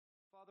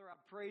I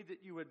pray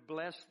that you would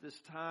bless this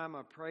time.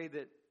 I pray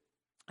that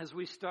as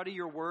we study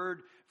your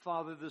word,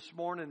 Father, this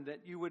morning,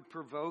 that you would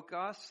provoke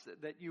us,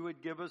 that you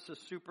would give us a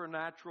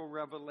supernatural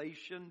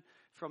revelation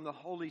from the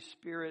Holy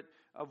Spirit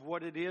of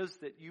what it is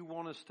that you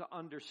want us to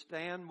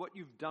understand, what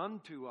you've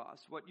done to us,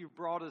 what you've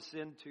brought us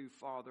into,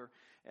 Father,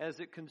 as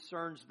it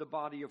concerns the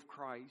body of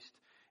Christ.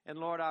 And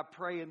Lord, I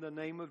pray in the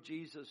name of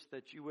Jesus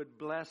that you would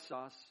bless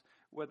us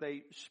with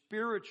a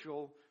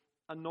spiritual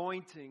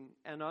anointing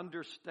and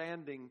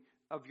understanding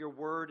of your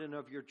word and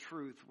of your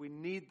truth. We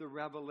need the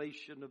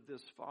revelation of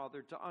this,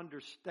 Father, to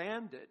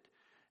understand it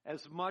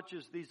as much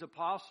as these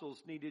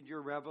apostles needed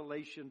your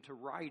revelation to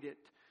write it.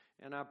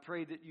 And I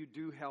pray that you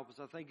do help us.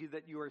 I thank you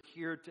that you are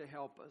here to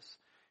help us.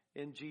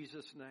 In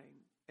Jesus' name,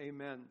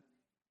 amen.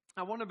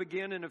 I want to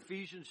begin in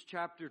Ephesians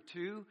chapter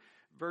 2,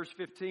 verse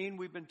 15.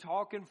 We've been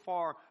talking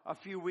for a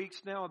few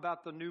weeks now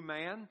about the new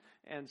man.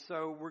 And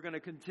so we're going to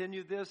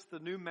continue this. The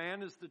new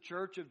man is the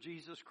church of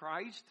Jesus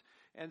Christ.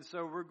 And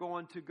so we're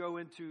going to go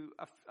into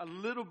a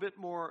little bit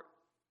more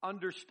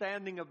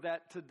understanding of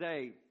that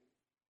today.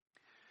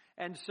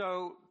 And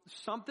so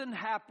something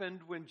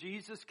happened when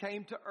Jesus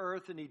came to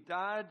earth and he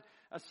died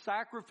a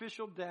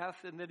sacrificial death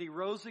and then he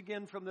rose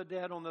again from the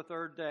dead on the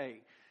third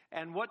day.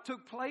 And what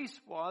took place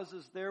was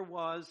there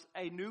was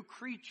a new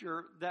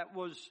creature that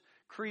was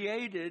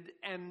created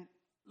and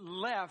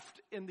left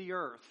in the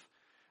earth.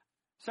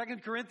 2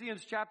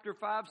 Corinthians chapter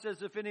 5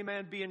 says, if any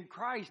man be in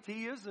Christ,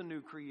 he is a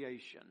new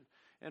creation.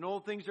 And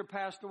old things are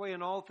passed away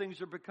and all things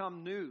are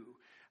become new.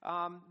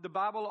 The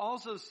Bible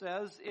also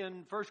says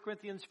in 1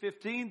 Corinthians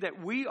 15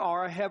 that we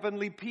are a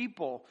heavenly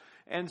people.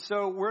 And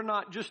so we're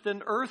not just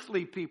an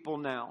earthly people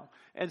now.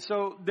 And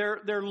so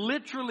there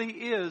literally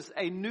is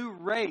a new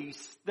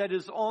race that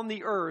is on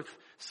the earth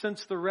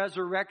since the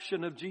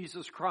resurrection of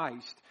Jesus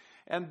Christ.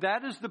 And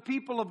that is the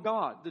people of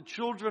God, the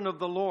children of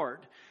the Lord.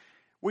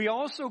 We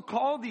also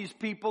call these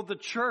people the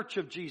church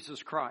of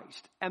Jesus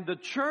Christ. And the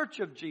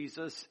church of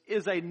Jesus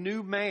is a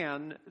new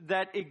man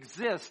that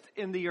exists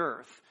in the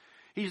earth.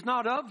 He's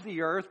not of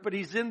the earth, but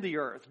he's in the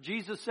earth.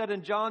 Jesus said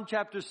in John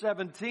chapter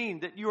 17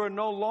 that you are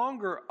no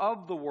longer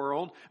of the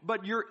world,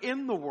 but you're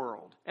in the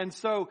world. And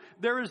so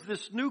there is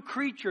this new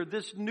creature,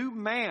 this new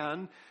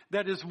man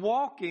that is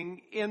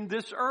walking in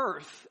this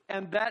earth.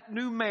 And that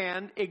new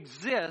man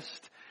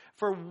exists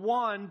for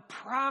one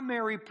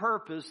primary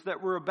purpose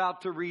that we're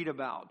about to read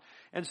about.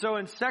 And so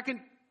in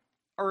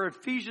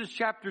Ephesians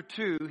chapter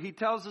 2, he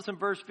tells us in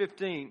verse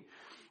 15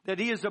 that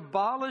he has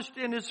abolished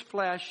in his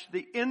flesh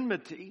the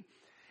enmity,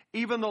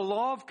 even the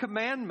law of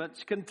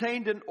commandments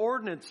contained in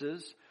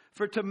ordinances,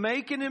 for to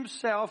make in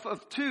himself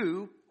of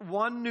two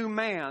one new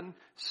man,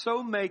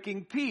 so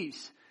making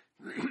peace.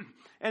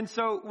 And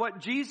so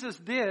what Jesus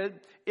did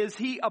is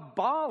he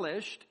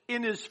abolished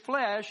in his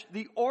flesh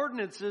the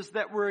ordinances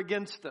that were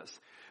against us.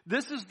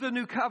 This is the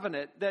new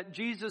covenant that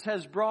Jesus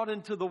has brought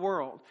into the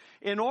world.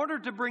 In order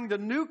to bring the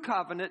new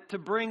covenant, to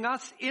bring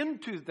us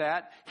into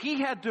that, he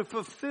had to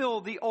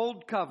fulfill the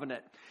old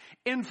covenant.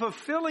 In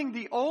fulfilling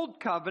the old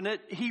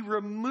covenant, he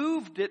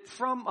removed it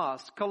from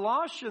us.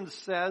 Colossians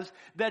says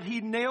that he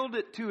nailed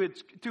it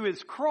to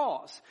his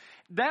cross.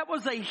 That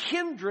was a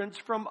hindrance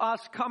from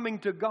us coming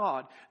to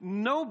God.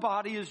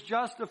 Nobody is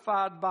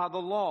justified by the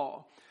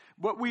law,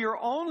 but we are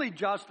only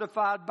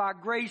justified by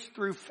grace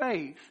through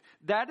faith.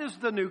 That is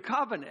the new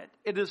covenant.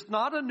 It is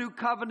not a new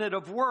covenant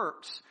of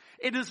works.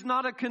 It is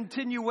not a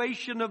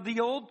continuation of the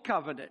old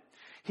covenant.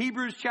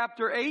 Hebrews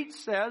chapter 8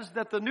 says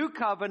that the new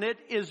covenant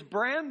is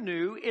brand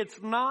new.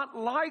 It's not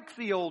like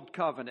the old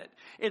covenant.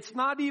 It's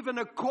not even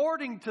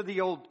according to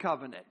the old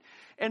covenant.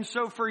 And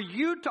so for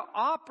you to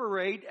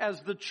operate as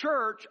the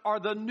church or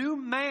the new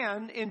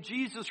man in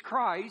Jesus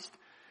Christ,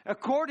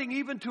 according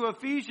even to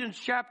Ephesians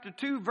chapter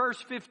 2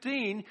 verse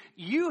 15,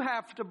 you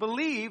have to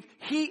believe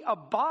he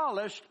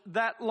abolished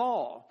that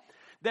law.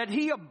 That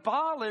he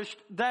abolished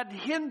that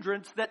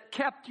hindrance that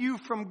kept you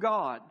from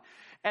God.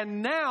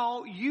 And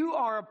now you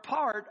are a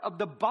part of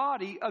the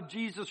body of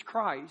Jesus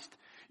Christ.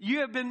 You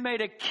have been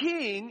made a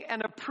king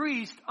and a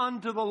priest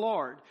unto the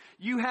Lord.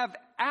 You have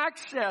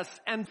access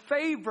and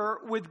favor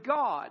with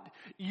God.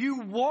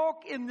 You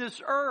walk in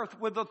this earth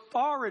with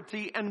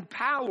authority and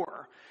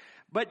power.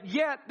 But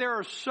yet there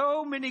are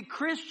so many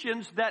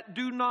Christians that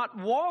do not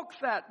walk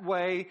that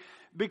way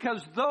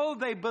because though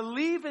they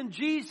believe in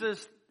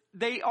Jesus,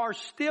 they are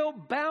still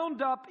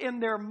bound up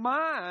in their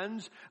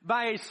minds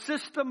by a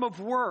system of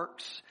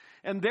works.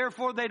 And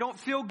therefore they don't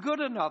feel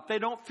good enough. They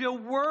don't feel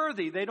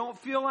worthy. They don't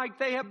feel like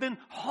they have been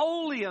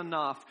holy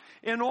enough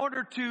in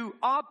order to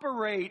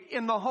operate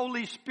in the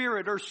Holy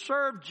Spirit or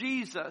serve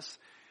Jesus.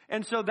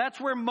 And so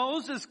that's where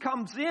Moses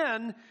comes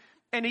in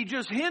and he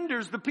just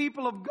hinders the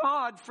people of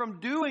God from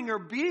doing or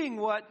being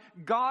what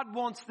God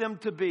wants them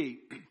to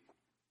be.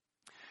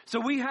 So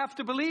we have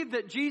to believe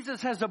that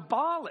Jesus has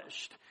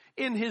abolished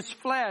in his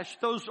flesh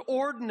those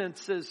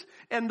ordinances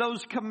and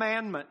those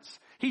commandments.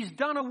 He's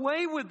done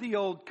away with the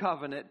old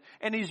covenant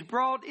and he's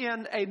brought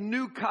in a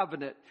new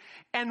covenant.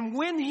 And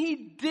when he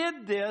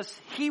did this,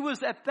 he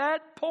was at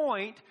that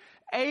point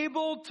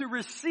able to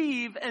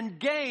receive and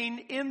gain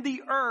in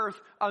the earth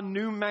a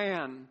new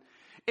man.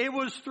 It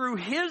was through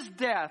His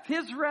death,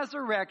 His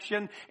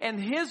resurrection, and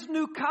His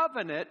new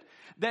covenant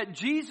that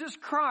Jesus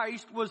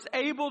Christ was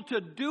able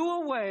to do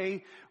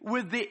away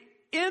with the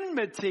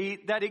enmity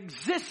that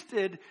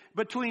existed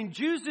between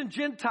Jews and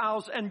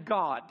Gentiles and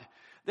God.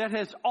 That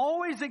has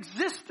always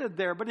existed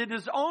there, but it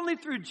is only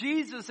through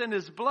Jesus and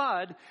His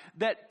blood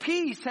that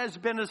peace has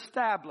been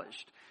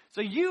established. So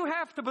you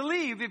have to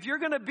believe, if you're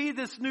going to be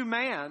this new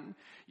man,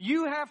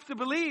 you have to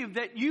believe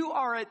that you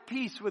are at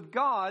peace with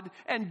God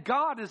and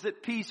God is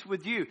at peace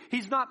with you.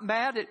 He's not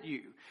mad at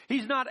you.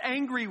 He's not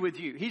angry with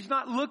you. He's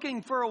not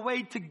looking for a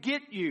way to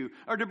get you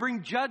or to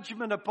bring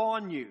judgment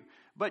upon you.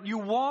 But you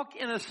walk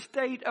in a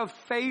state of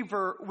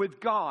favor with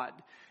God.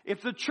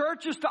 If the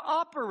church is to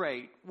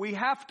operate, we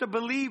have to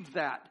believe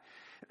that.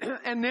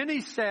 And then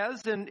he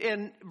says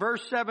in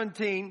verse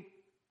 17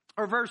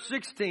 or verse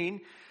 16,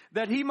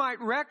 that He might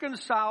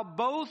reconcile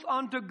both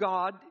unto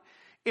God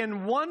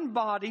in one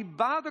body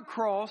by the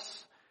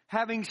cross,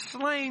 having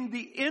slain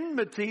the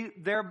enmity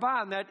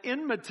thereby. And that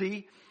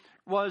enmity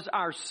was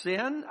our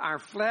sin, our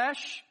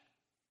flesh.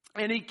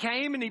 And He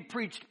came and He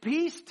preached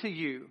peace to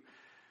you,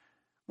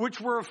 which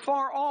were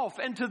far off,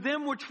 and to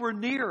them which were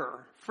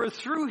nearer. For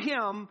through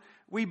Him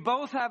we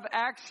both have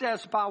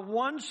access by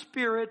one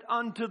Spirit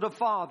unto the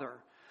Father.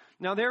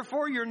 Now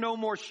therefore you're no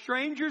more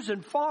strangers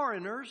and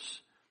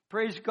foreigners,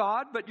 praise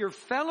God, but you're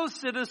fellow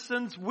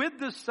citizens with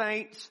the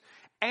saints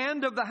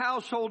and of the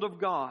household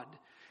of God.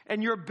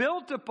 And you're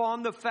built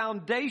upon the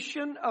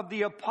foundation of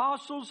the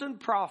apostles and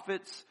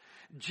prophets,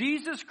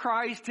 Jesus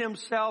Christ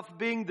Himself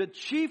being the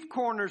chief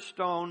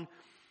cornerstone,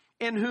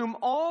 in whom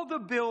all the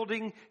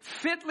building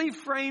fitly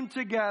framed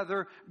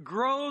together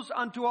grows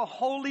unto a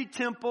holy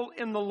temple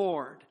in the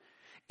Lord,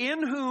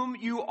 in whom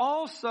you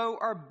also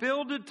are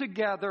builded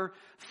together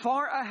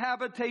for a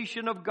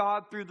habitation of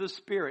God through the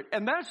Spirit.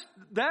 And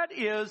that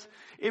is,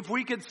 if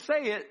we could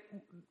say it,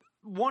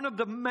 one of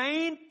the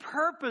main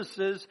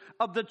purposes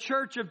of the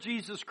Church of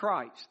Jesus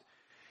Christ,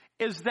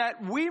 is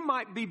that we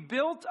might be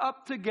built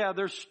up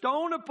together,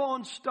 stone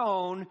upon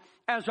stone,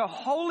 as a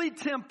holy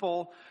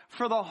temple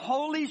for the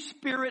Holy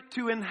Spirit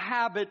to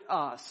inhabit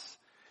us.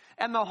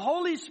 And the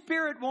Holy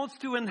Spirit wants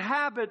to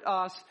inhabit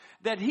us,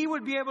 that He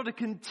would be able to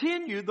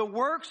continue the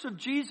works of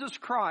Jesus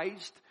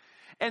Christ,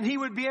 and He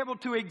would be able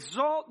to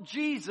exalt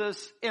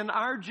Jesus in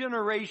our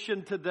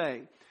generation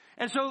today.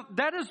 And so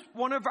that is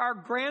one of our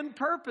grand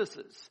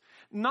purposes.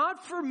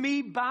 Not for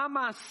me by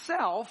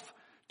myself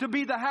to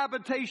be the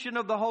habitation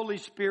of the Holy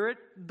Spirit,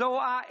 though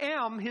I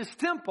am His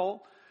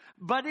temple,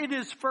 but it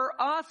is for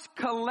us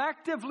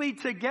collectively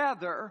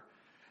together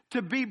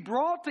to be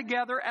brought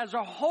together as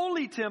a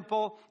holy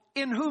temple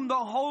in whom the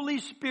Holy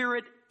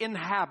Spirit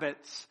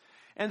inhabits.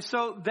 And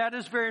so that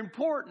is very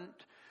important.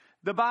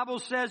 The Bible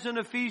says in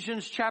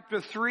Ephesians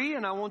chapter 3,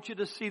 and I want you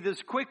to see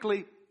this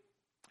quickly.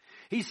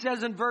 He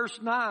says in verse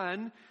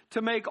 9,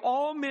 to make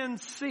all men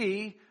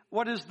see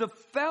what is the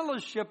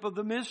fellowship of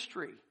the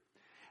mystery.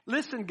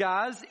 Listen,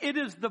 guys, it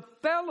is the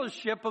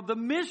fellowship of the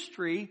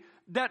mystery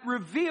that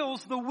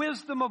reveals the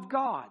wisdom of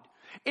God.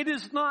 It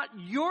is not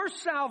your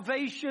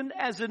salvation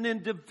as an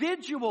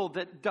individual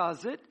that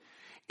does it.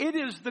 It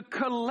is the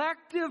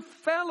collective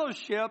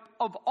fellowship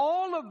of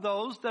all of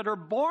those that are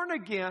born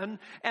again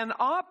and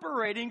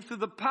operating through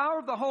the power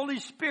of the Holy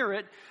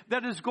Spirit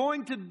that is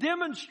going to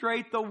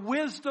demonstrate the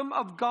wisdom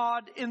of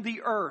God in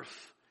the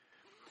earth.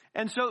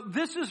 And so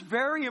this is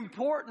very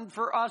important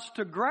for us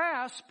to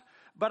grasp,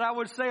 but I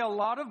would say a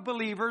lot of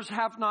believers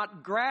have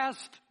not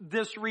grasped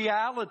this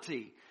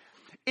reality.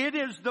 It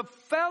is the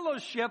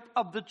fellowship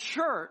of the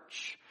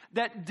church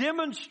that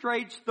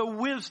demonstrates the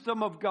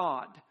wisdom of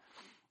God.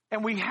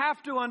 And we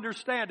have to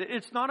understand it.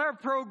 It's not our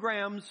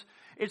programs.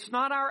 It's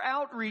not our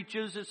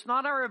outreaches. It's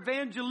not our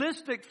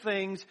evangelistic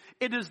things.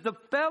 It is the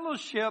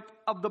fellowship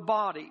of the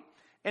body.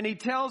 And he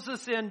tells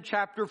us in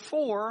chapter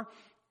 4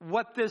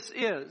 what this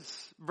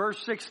is.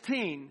 Verse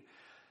 16.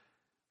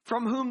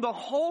 From whom the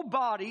whole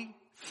body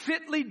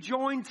fitly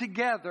joined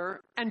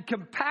together and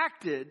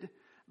compacted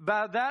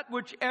by that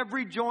which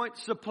every joint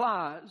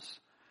supplies,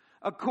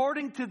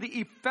 according to the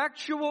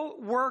effectual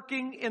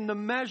working in the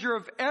measure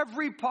of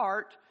every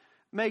part,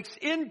 makes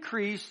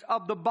increase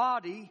of the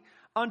body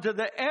unto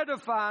the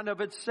edifying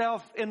of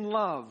itself in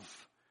love.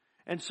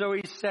 And so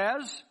he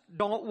says,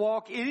 don't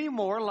walk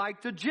anymore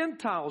like the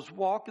Gentiles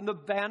walk in the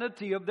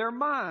vanity of their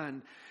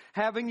mind,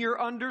 having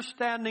your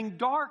understanding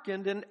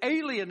darkened and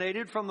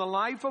alienated from the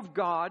life of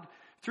God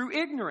through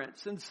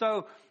ignorance. And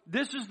so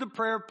this is the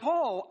prayer of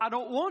Paul. I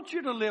don't want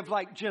you to live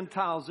like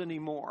Gentiles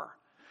anymore.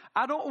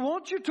 I don't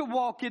want you to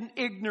walk in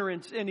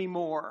ignorance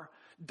anymore.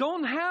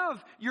 Don't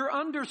have your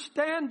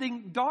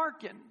understanding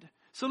darkened.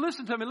 So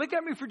listen to me. Look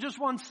at me for just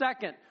 1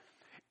 second.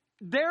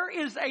 There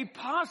is a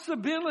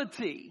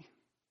possibility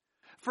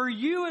for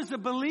you as a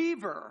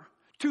believer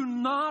to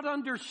not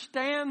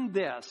understand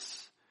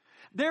this.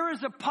 There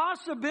is a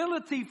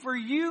possibility for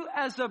you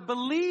as a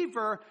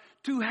believer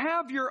to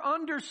have your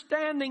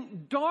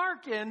understanding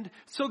darkened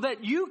so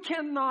that you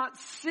cannot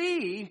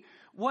see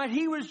what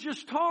he was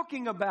just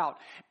talking about.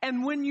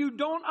 And when you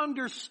don't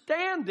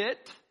understand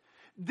it,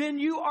 then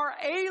you are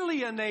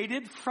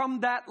alienated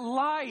from that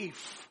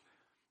life.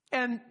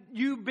 And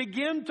you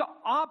begin to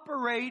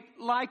operate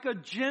like a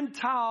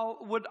Gentile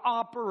would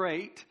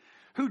operate,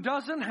 who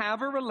doesn't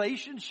have a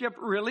relationship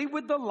really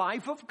with the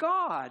life of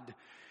God.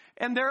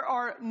 And there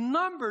are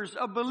numbers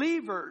of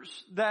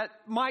believers that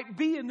might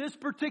be in this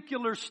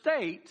particular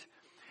state.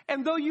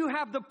 And though you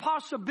have the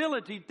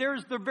possibility,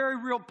 there's the very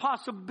real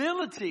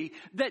possibility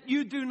that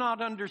you do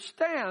not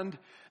understand,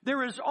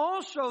 there is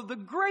also the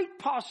great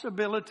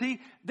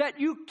possibility that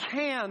you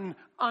can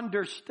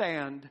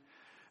understand.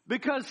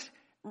 Because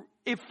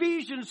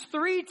Ephesians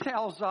 3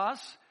 tells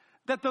us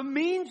that the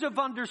means of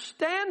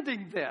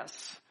understanding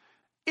this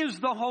is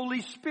the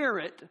Holy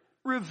Spirit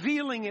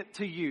revealing it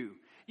to you.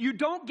 You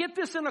don't get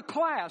this in a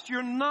class.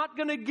 You're not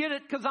going to get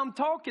it because I'm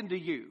talking to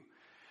you.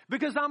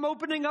 Because I'm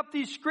opening up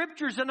these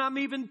scriptures and I'm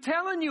even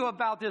telling you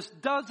about this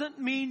doesn't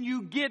mean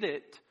you get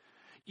it.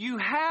 You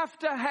have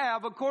to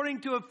have,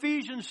 according to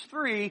Ephesians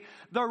 3,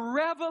 the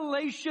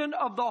revelation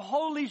of the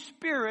Holy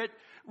Spirit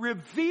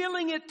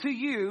revealing it to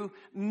you,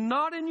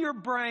 not in your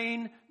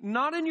brain,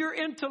 not in your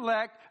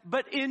intellect,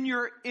 but in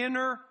your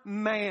inner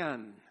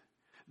man.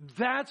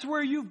 That's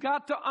where you've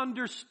got to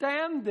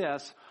understand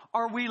this,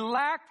 or we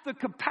lack the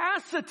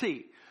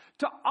capacity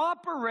to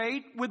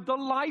operate with the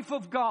life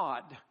of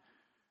God,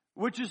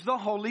 which is the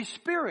Holy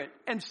Spirit.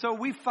 And so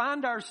we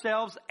find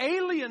ourselves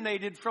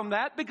alienated from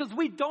that because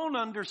we don't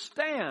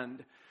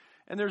understand.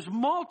 And there's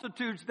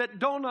multitudes that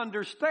don't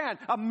understand.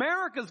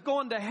 America's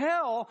going to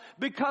hell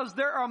because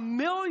there are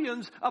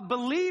millions of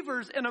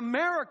believers in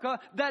America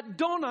that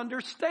don't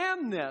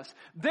understand this.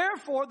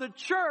 Therefore, the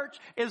church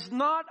is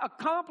not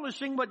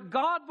accomplishing what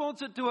God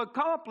wants it to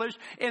accomplish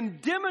in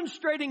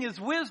demonstrating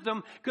His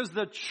wisdom, because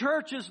the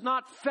church is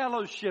not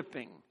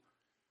fellowshipping.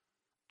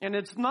 And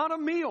it's not a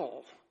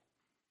meal.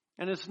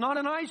 And it's not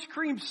an ice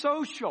cream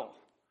social.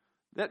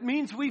 That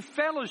means we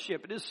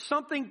fellowship. It is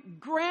something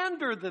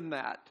grander than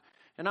that.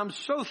 And I'm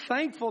so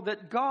thankful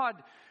that God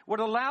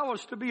would allow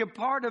us to be a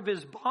part of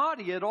His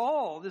body at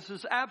all. This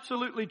is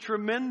absolutely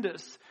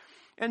tremendous.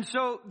 And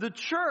so the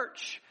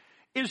church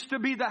is to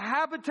be the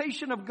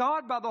habitation of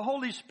God by the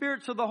Holy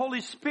Spirit, so the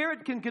Holy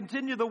Spirit can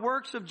continue the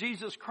works of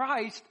Jesus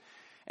Christ.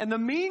 And the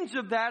means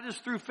of that is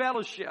through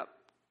fellowship.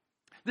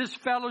 This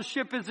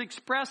fellowship is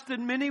expressed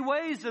in many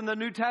ways in the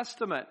New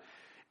Testament.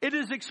 It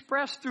is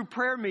expressed through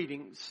prayer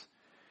meetings.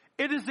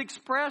 It is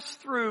expressed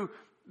through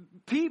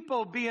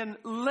people being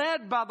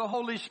led by the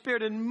Holy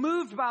Spirit and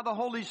moved by the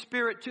Holy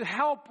Spirit to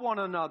help one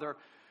another,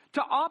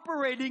 to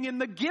operating in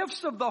the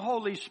gifts of the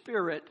Holy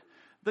Spirit,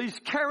 these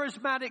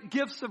charismatic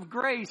gifts of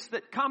grace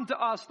that come to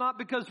us not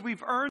because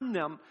we've earned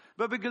them,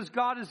 but because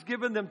God has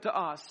given them to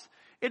us.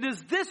 It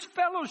is this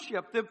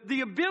fellowship,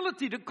 the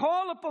ability to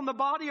call upon the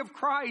body of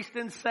Christ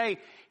and say,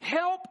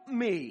 help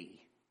me.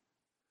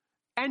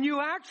 And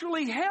you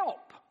actually help.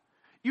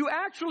 You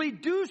actually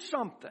do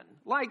something.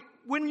 Like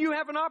when you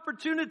have an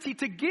opportunity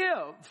to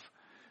give,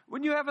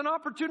 when you have an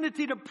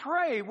opportunity to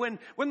pray, when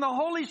the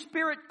Holy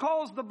Spirit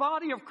calls the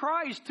body of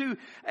Christ to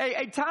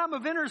a time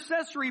of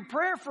intercessory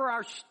prayer for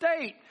our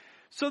state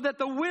so that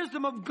the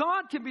wisdom of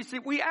God can be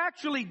seen, we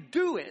actually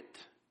do it.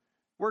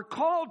 We're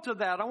called to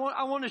that.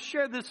 I want to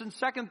share this in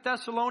 2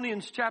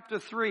 Thessalonians chapter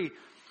 3.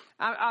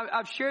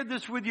 I've shared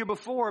this with you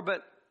before,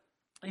 but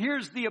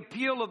here's the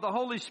appeal of the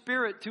Holy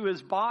Spirit to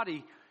His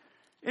body.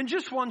 In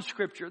just one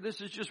scripture, this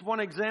is just one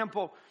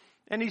example.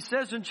 And he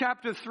says in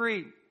chapter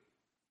 3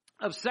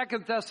 of 2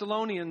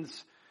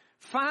 Thessalonians,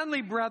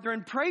 finally,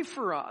 brethren, pray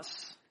for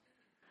us,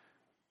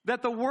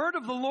 that the word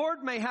of the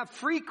Lord may have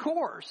free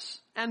course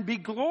and be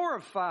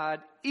glorified,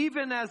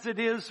 even as it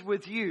is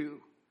with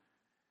you,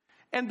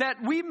 and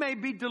that we may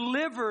be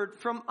delivered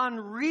from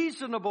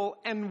unreasonable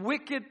and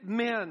wicked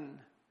men,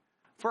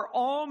 for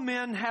all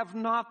men have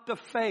not the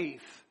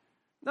faith.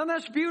 Now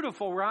that's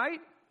beautiful, right?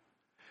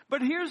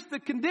 But here's the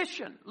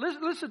condition.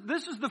 Listen,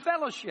 this is the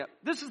fellowship.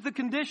 This is the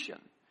condition.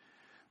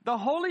 The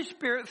Holy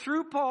Spirit,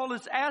 through Paul,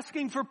 is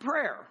asking for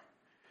prayer.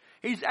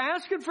 He's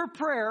asking for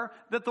prayer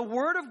that the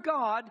Word of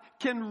God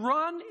can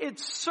run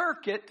its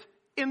circuit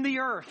in the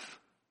earth.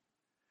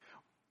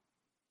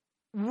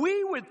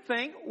 We would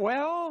think,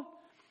 well,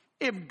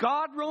 if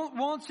God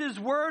wants His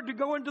Word to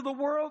go into the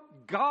world,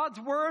 God's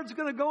Word's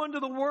going to go into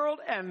the world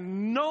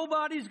and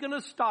nobody's going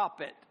to stop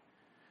it.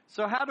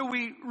 So how do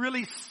we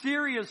really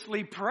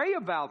seriously pray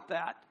about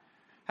that?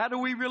 How do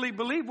we really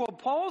believe? Well,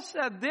 Paul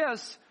said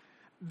this,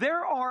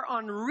 there are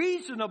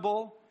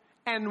unreasonable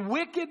and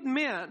wicked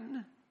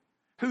men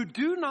who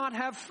do not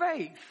have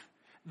faith.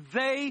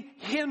 They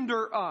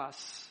hinder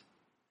us.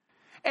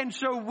 And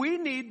so we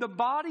need the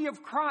body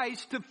of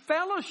Christ to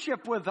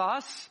fellowship with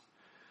us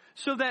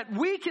so that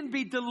we can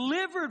be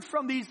delivered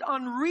from these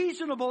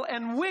unreasonable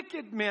and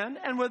wicked men,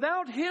 and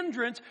without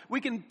hindrance, we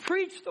can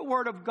preach the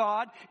Word of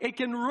God. It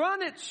can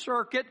run its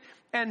circuit,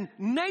 and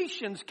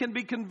nations can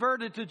be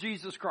converted to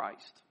Jesus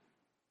Christ.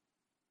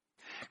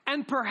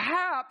 And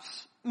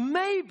perhaps,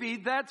 maybe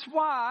that's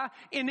why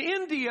in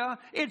India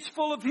it's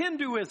full of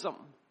Hinduism.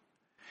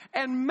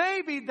 And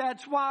maybe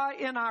that's why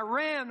in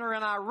Iran or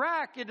in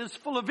Iraq it is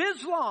full of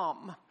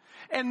Islam.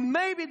 And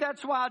maybe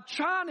that's why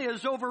China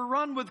is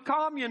overrun with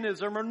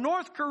communism, or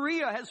North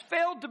Korea has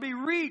failed to be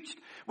reached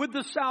with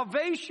the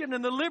salvation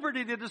and the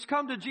liberty that has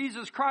come to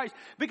Jesus Christ.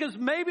 Because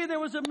maybe there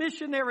was a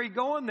missionary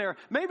going there.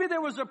 Maybe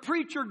there was a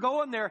preacher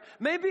going there.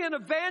 Maybe an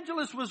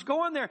evangelist was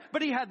going there,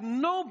 but he had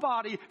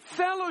nobody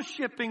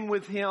fellowshipping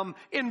with him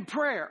in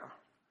prayer.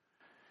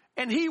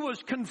 And he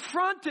was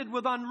confronted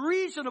with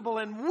unreasonable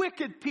and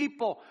wicked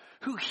people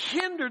who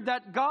hindered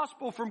that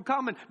gospel from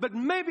coming. But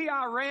maybe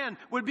Iran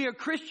would be a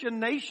Christian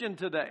nation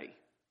today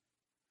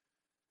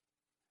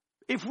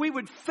if we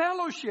would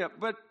fellowship,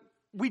 but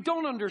we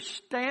don't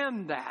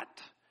understand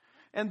that.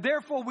 And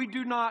therefore we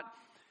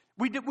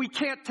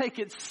can't take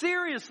it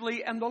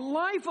seriously, and the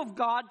life of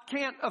God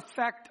can't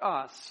affect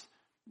us.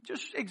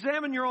 Just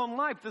examine your own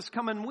life this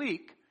coming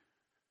week.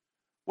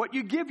 What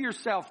you give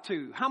yourself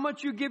to, how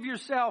much you give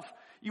yourself.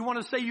 You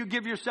want to say you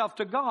give yourself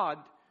to God,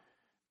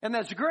 and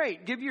that's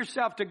great. Give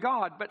yourself to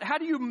God. But how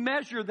do you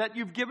measure that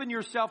you've given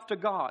yourself to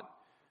God?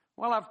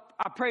 Well,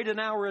 I prayed an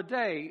hour a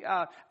day.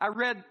 I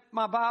read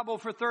my Bible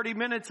for 30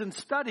 minutes and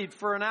studied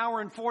for an hour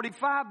and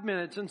 45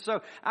 minutes. And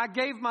so I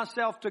gave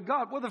myself to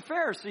God. Well, the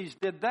Pharisees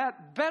did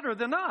that better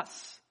than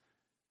us.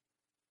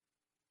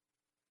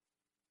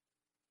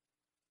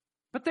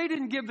 But they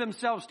didn't give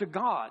themselves to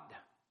God.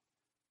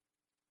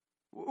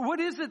 What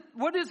is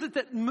it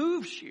that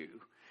moves you?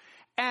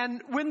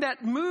 And when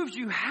that moves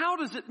you, how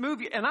does it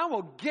move you? And I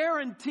will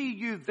guarantee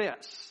you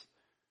this.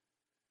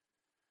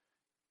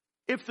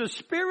 If the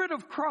Spirit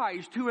of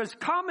Christ, who has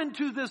come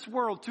into this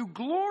world to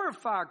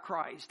glorify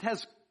Christ,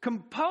 has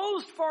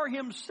composed for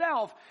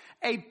himself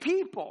a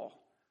people,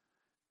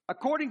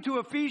 according to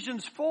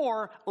Ephesians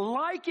 4,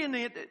 liken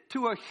it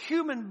to a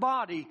human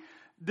body,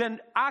 then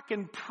I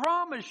can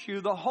promise you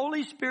the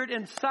Holy Spirit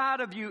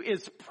inside of you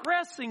is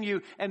pressing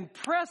you and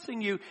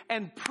pressing you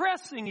and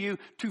pressing you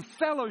to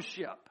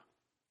fellowship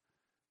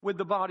with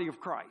the body of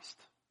Christ.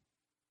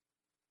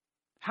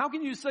 How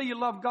can you say you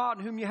love God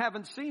whom you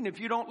haven't seen if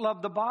you don't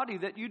love the body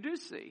that you do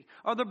see,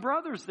 or the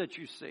brothers that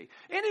you see?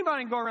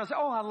 Anybody can go around and say,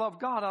 oh, I love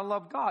God, I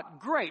love God.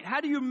 Great. How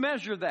do you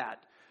measure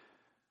that?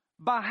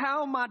 By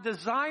how my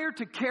desire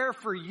to care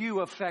for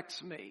you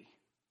affects me.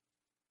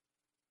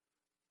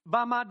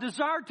 By my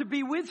desire to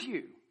be with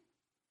you.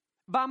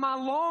 By my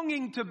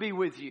longing to be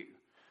with you.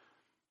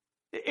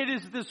 It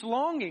is this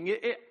longing.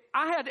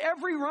 I had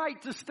every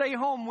right to stay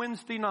home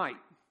Wednesday night.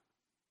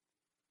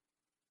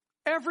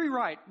 Every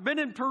right. Been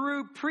in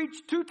Peru,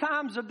 preached 2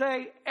 times a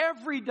day,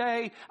 every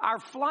day. Our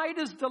flight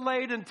is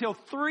delayed until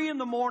 3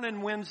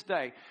 a.m.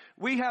 Wednesday.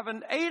 We have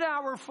an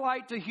 8-hour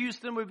flight to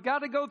Houston. We've got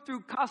to go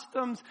through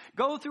customs,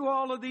 go through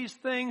all of these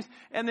things,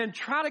 and then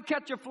try to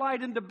catch a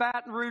flight into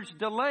Baton Rouge.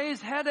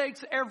 Delays,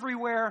 headaches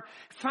everywhere.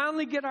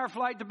 Finally get our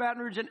flight to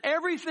Baton Rouge, and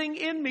everything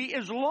in me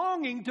is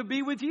longing to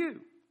be with you.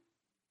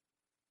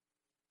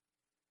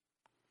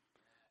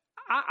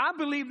 I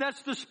believe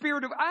that's the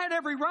spirit of, I had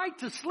every right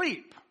to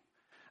sleep.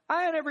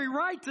 I had every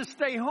right to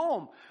stay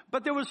home,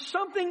 but there was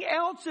something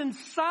else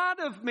inside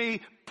of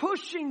me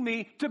pushing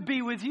me to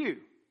be with you.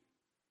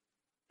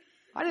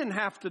 I didn't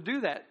have to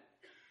do that.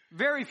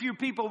 Very few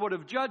people would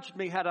have judged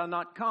me had I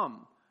not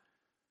come.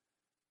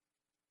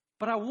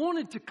 But I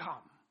wanted to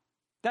come.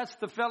 That's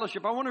the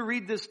fellowship. I want to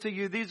read this to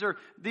you. These are,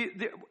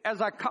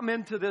 as I come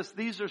into this,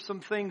 these are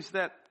some things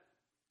that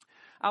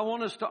I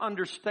want us to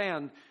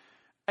understand.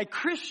 A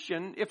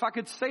Christian, if I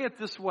could say it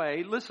this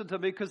way, listen to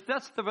me, because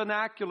that's the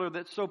vernacular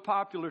that's so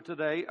popular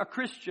today, a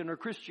Christian or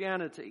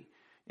Christianity.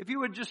 If you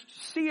would just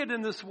see it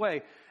in this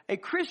way, a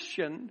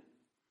Christian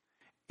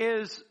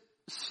is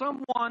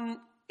someone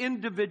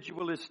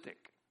individualistic.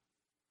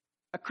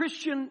 A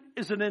Christian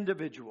is an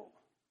individual.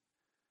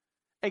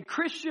 A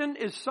Christian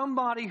is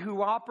somebody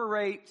who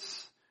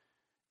operates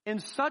in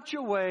such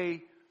a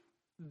way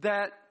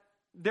that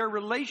their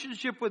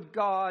relationship with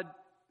God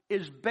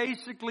is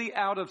basically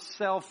out of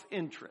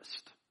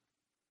self-interest.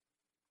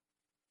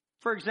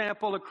 For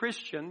example, a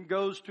Christian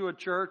goes to a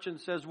church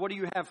and says, what do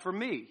you have for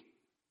me?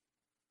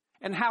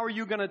 And how are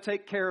you going to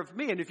take care of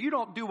me? And if you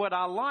don't do what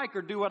I like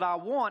or do what I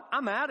want,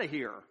 I'm out of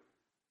here.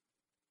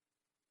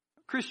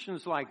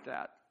 Christians like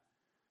that.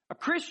 A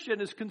Christian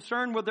is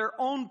concerned with their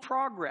own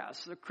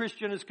progress. A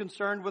Christian is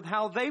concerned with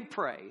how they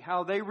pray,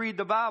 how they read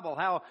the Bible,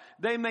 how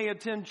they may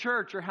attend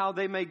church, or how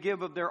they may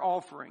give of their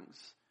offerings.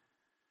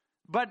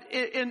 But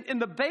in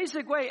the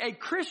basic way, a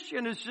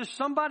Christian is just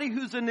somebody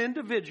who's an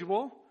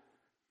individual,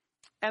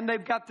 and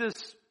they've got this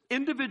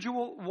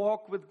individual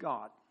walk with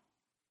God.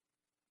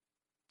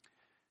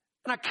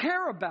 And I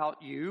care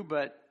about you,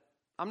 but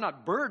I'm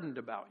not burdened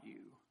about you.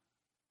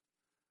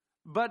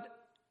 But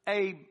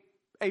a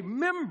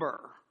member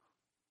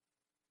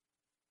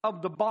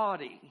of the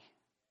body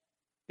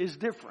is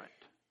different.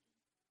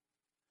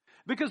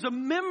 Because a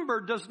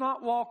member does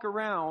not walk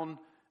around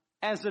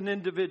as an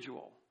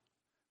individual.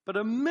 But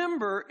a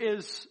member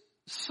is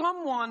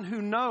someone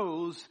who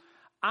knows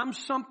I'm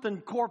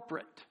something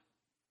corporate.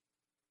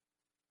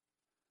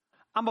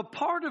 I'm a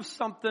part of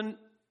something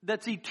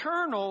that's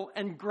eternal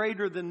and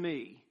greater than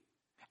me.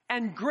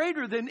 and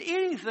greater than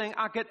anything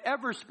I could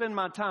ever spend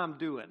my time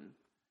doing.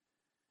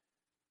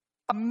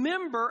 A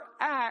member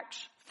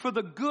acts for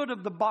the good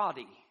of the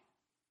body,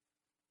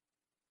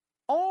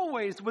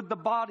 always with the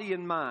body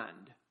in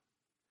mind.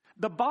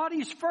 The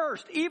body's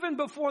first, even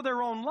before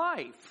their own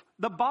life.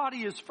 The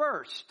body is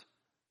first.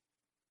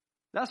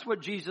 That's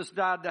what Jesus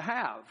died to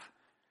have.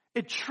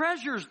 It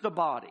treasures the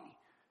body.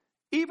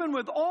 Even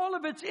with all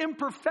of its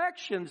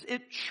imperfections,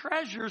 it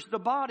treasures the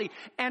body,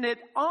 and it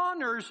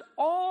honors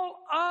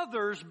all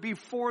others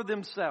before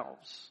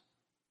themselves.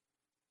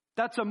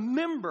 That's a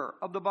member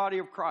of the body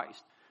of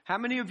Christ. How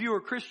many of you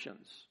are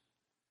Christians?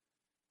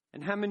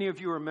 And how many of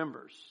you are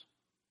members?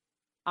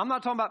 I'm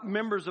not talking about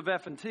members of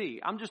F&T.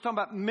 I'm just talking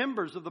about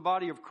members of the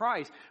body of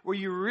Christ, where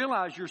you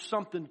realize you're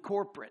something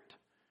corporate.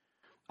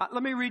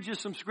 Let me read you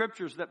some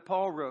scriptures that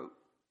Paul wrote.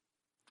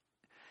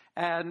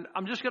 And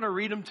I'm just going to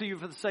read them to you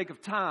for the sake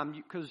of time,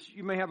 because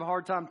you may have a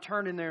hard time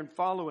turning there and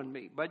following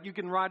me. But you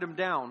can write them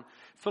down.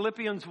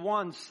 Philippians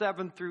 1,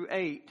 7 through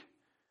 8.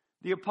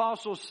 The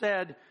apostle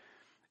said,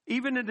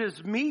 "Even it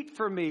is meet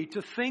for me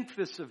to think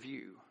this of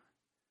you,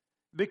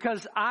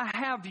 because I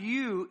have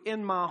you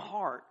in my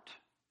heart.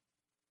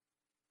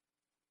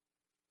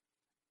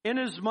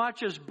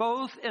 Inasmuch as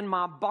both in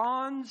my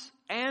bonds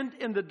and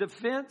in the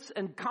defense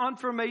and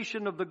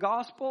confirmation of the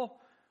gospel,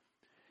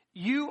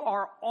 you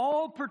are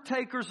all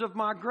partakers of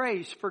my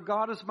grace, for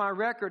God is my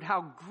record,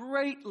 how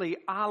greatly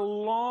I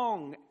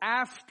long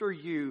after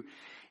you,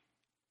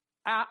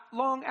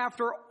 long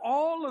after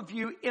all of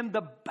you in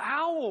the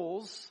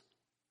bowels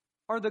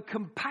or the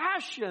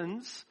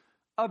compassions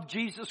of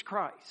Jesus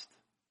Christ."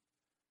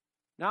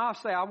 Now I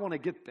say I want to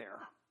get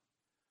there.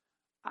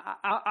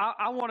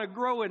 I want to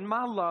grow in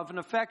my love and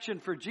affection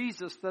for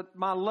Jesus, that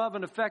my love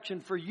and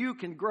affection for you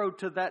can grow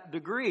to that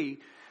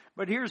degree.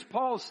 But here's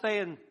Paul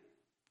saying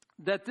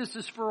that this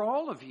is for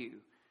all of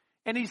you.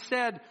 And he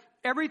said,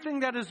 everything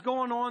that is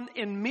going on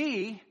in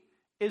me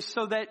is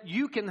so that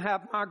you can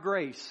have my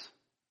grace.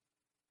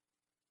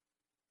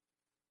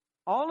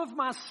 All of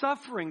my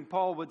suffering,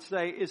 Paul would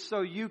say, is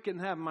so you can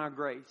have my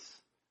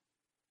grace.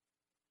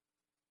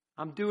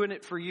 I'm doing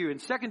it for you. In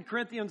 2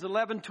 Corinthians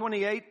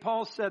 11:28,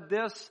 Paul said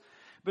this,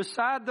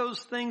 "Beside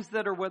those things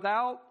that are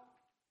without,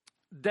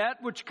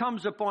 that which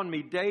comes upon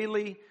me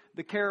daily,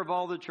 the care of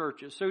all the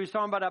churches." So he's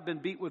talking about, I've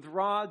been beat with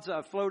rods,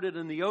 I've floated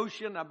in the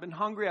ocean, I've been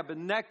hungry, I've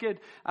been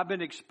naked, I've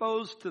been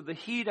exposed to the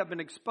heat, I've been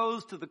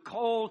exposed to the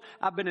cold,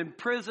 I've been in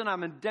prison,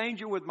 I'm in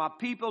danger with my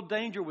people,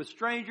 danger with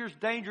strangers,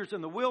 dangers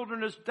in the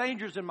wilderness,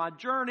 dangers in my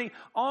journey,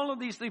 all of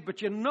these things.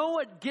 But you know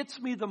what gets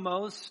me the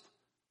most?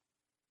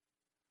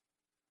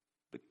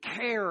 The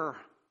care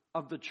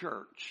of the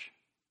church.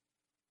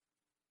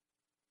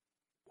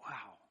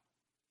 Wow.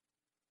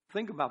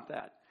 Think about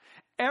that.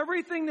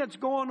 Everything that's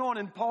going on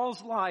in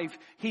Paul's life,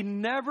 he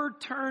never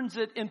turns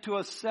it into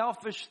a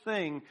selfish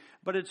thing,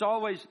 but it's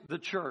always the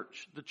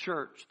church, the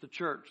church, the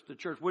church, the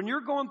church. When you're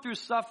going through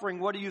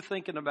suffering, what are you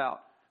thinking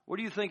about? What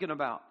are you thinking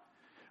about?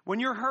 When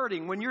you're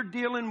hurting, when you're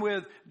dealing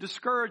with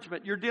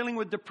discouragement, you're dealing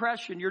with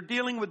depression, you're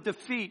dealing with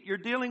defeat, you're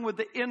dealing with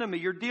the enemy,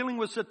 you're dealing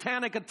with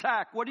satanic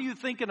attack, what are you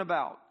thinking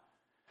about?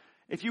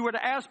 If you were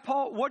to ask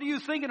Paul, what are you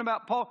thinking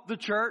about, Paul? The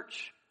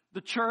church,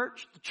 the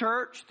church, the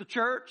church, the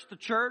church, the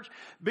church.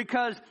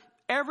 Because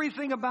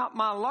everything about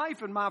my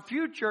life and my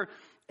future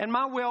and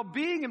my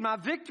well-being and my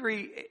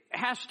victory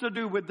has to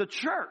do with the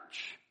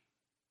church.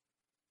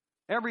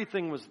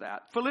 Everything was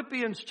that.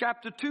 Philippians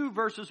chapter 2,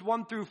 verses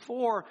 1 through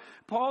 4,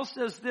 Paul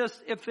says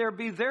this, "If there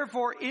be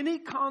therefore any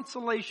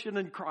consolation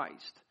in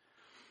Christ."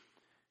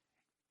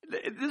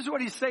 This is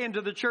what he's saying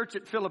to the church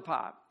at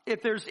Philippi.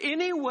 If there's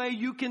any way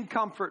you can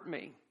comfort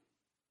me,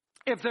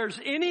 if there's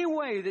any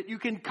way that you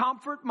can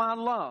comfort my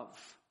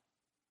love,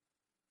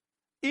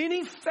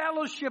 any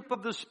fellowship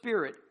of the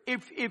Spirit,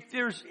 if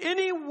there's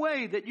any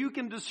way that you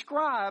can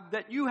describe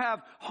that you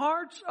have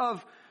hearts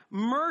of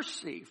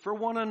mercy for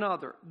one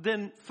another,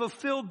 then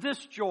fulfill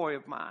this joy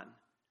of mine.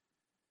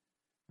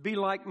 Be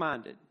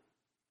like-minded.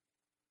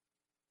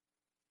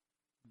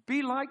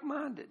 Be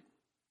like-minded.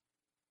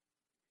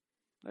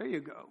 There you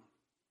go.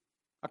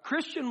 A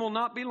Christian will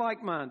not be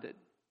like-minded,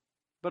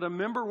 but a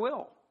member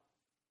will.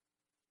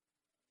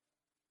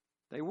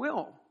 They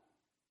will.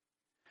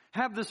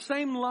 Have the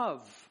same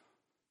love.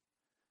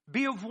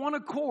 Be of one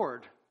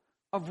accord,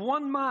 of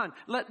one mind.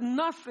 Let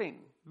nothing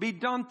be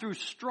done through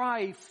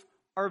strife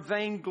or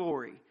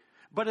vainglory,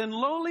 but in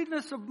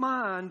lowliness of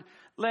mind,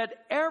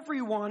 let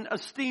everyone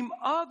esteem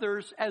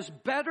others as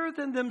better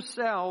than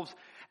themselves,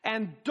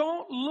 and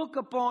don't look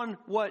upon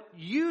what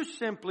you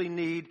simply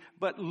need,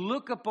 but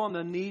look upon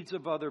the needs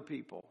of other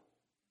people.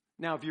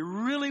 Now, if you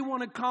really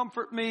want to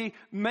comfort me,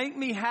 make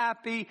me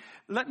happy,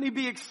 let me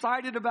be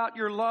excited about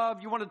your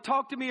love, you want to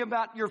talk to me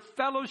about your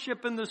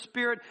fellowship in the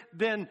Spirit,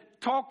 then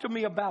talk to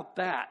me about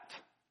that.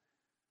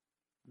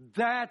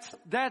 That's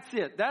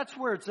it. That's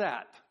where it's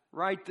at,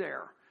 right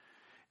there.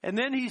 And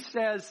then he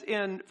says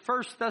in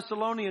 1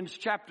 Thessalonians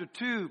chapter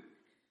 2,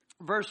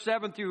 verse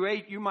 7 through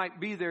 8, you might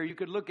be there, you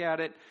could look at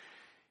it.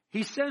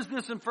 He says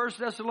this in 1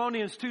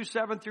 Thessalonians 2,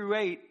 7 through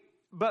 8,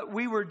 "But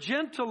we were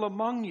gentle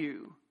among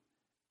you,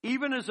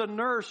 even as a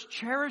nurse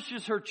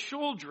cherishes her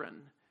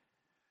children,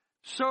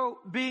 so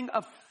being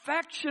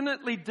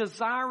affectionately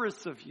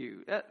desirous of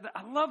you.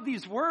 I love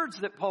these words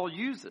that Paul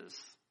uses.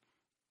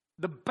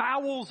 The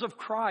bowels of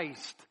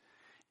Christ,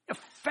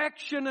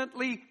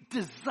 affectionately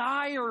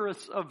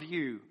desirous of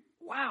you.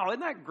 Wow, isn't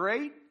that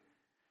great?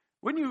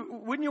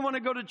 Wouldn't you want to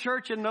go to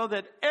church and know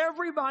that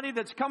everybody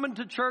that's coming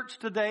to church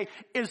today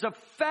is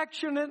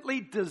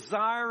affectionately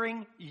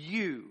desiring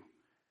you?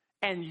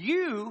 And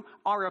you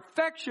are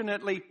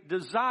affectionately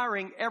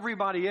desiring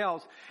everybody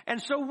else. And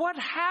so what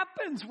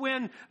happens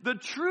when the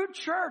true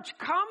church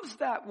comes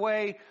that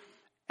way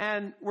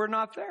and we're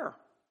not there?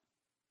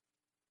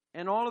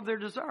 And all of their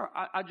desire.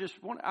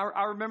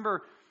 I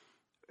remember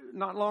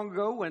not long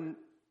ago when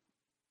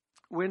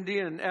Wendy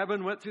and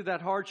Evan went through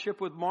that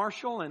hardship with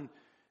Marshall, and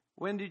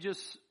Wendy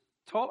just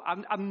told,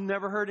 I've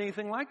never heard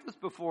anything like this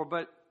before,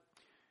 but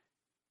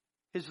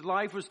his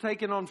life was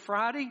taken on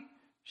Friday.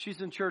 She's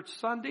in church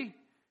Sunday.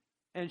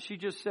 And she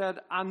just said,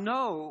 I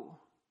know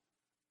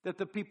that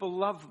the people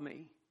love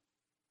me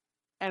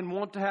and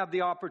want to have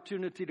the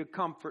opportunity to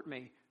comfort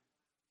me.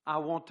 I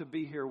want to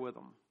be here with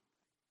them.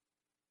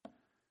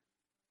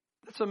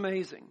 That's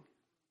amazing.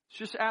 It's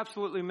just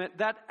absolutely,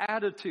 that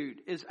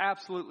attitude is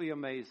absolutely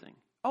amazing.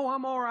 Oh,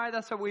 I'm all right.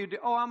 That's what we do.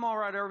 Oh, I'm all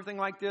right. Everything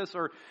like this.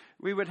 Or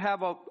we would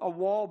have a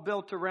wall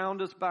built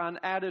around us by an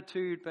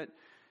attitude. But,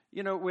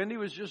 Wendy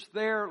was just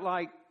there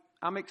like,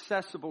 I'm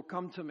accessible.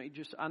 Come to me.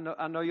 I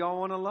know y'all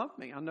want to love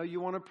me. I know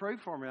you want to pray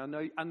for me.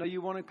 I know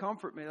you want to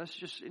comfort me. That's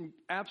just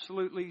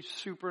absolutely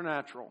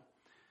supernatural.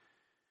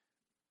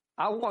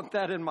 I want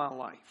that in my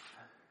life.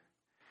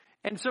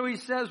 And so he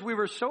says, we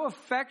were so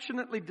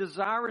affectionately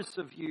desirous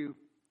of you.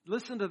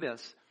 Listen to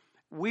this.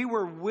 We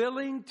were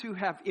willing to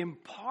have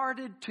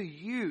imparted to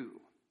you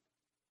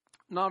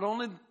not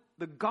only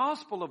the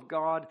gospel of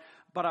God,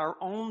 but our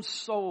own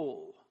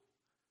soul,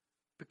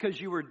 because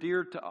you were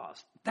dear to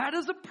us. That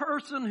is a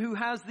person who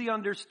has the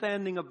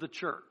understanding of the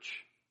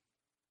church.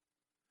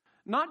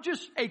 Not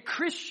just a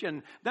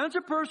Christian. That's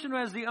a person who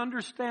has the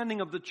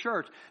understanding of the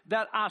church.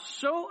 That I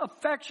so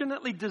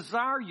affectionately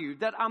desire you,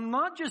 that I'm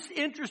not just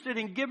interested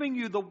in giving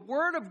you the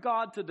word of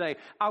God today.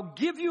 I'll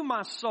give you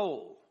my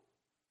soul.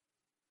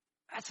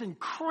 That's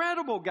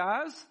incredible,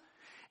 guys.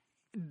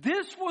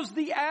 This was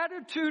the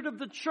attitude of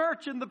the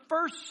church in the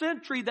first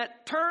century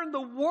that turned the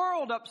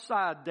world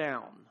upside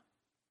down.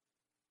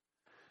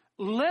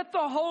 Let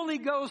the Holy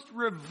Ghost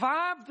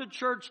revive the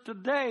church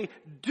today.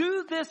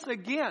 Do this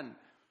again.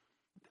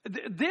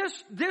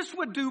 This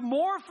would do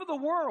more for the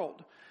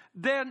world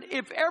than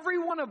if every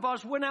one of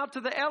us went out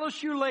to the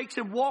LSU lakes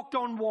and walked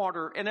on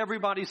water and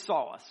everybody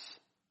saw us.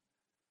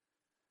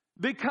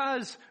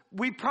 Because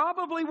we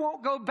probably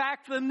won't go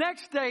back the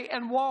next day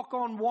and walk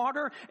on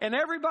water, and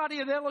everybody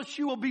at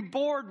LSU will be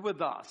bored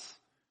with us.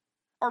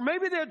 Or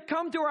maybe they'd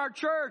come to our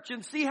church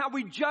and see how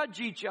we judge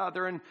each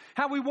other and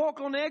how we walk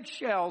on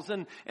eggshells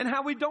and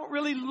how we don't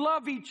really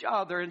love each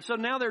other. And so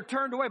now they're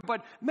turned away.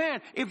 But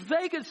man, if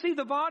they could see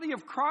the body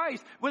of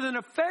Christ with an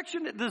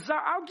affectionate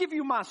desire, I'll give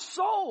you my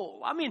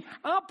soul. I mean,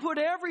 I'll put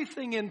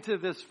everything into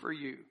this for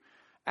you.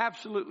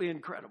 Absolutely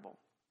incredible.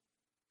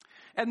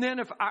 And then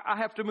if I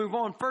have to move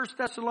on, 1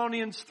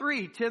 Thessalonians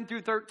 3, 10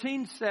 through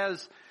 13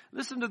 says,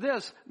 listen to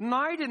this,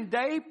 night and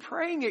day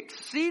praying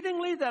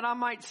exceedingly that I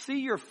might see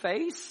your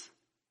face.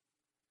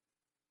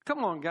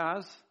 Come on,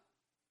 guys.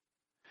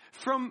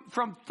 From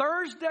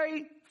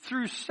Thursday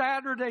through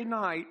Saturday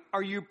night,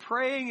 are you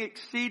praying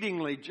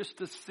exceedingly just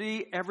to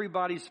see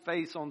everybody's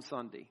face on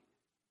Sunday?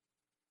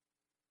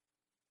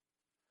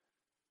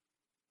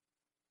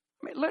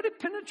 I mean, let it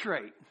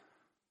penetrate.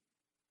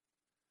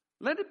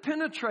 Let it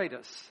penetrate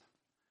us.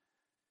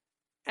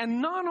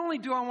 And not only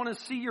do I want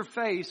to see your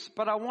face,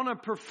 but I want to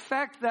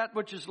perfect that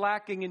which is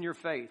lacking in your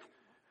faith.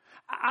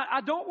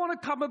 I don't want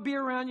to come and be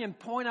around you and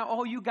point out,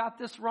 oh, you got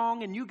this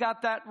wrong and you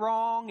got that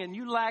wrong and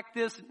you lack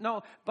this.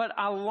 No, but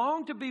I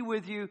long to be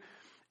with you.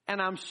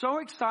 And I'm so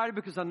excited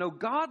because I know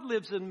God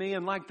lives in me,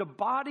 and like the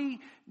body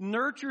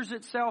nurtures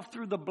itself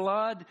through the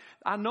blood,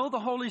 I know the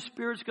Holy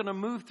Spirit's going to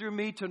move through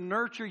me to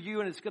nurture you,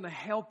 and it's going to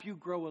help you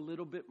grow a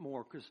little bit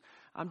more because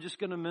I'm just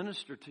going to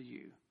minister to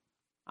you.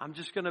 I'm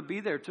just going to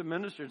be there to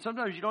minister. And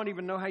sometimes you don't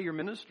even know how you're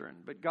ministering,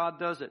 but God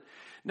does it.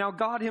 Now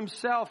God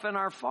himself and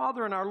our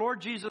Father and our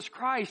Lord Jesus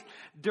Christ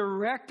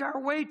direct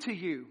our way to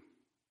you.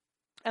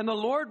 And the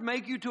Lord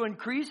make you to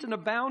increase and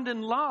abound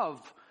in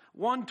love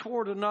one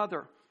toward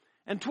another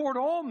and toward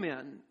all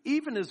men,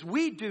 even as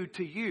we do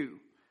to you,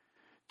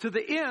 to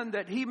the end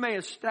that he may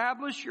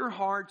establish your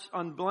hearts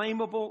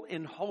unblameable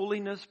in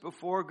holiness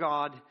before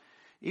God,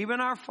 even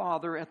our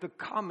Father, at the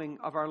coming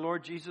of our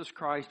Lord Jesus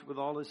Christ with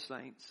all his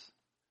saints.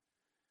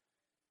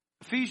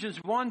 Ephesians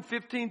 1,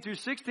 15 through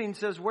 16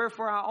 says,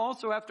 wherefore I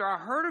also, after I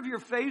heard of your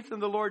faith in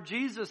the Lord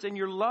Jesus and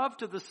your love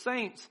to the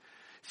saints,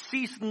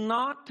 cease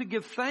not to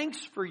give thanks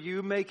for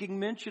you, making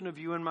mention of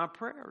you in my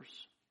prayers.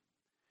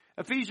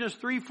 Ephesians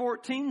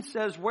 3:14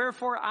 says,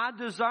 wherefore I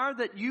desire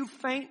that you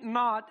faint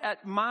not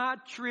at my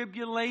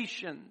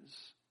tribulations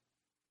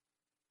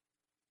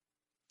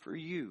for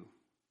you.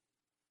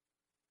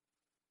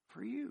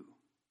 For you.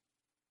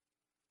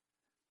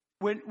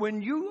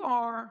 When you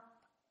are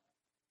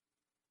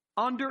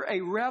under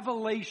a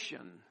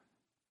revelation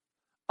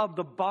of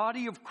the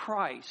body of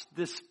Christ,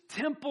 this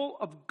temple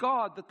of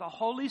God that the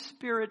Holy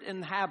Spirit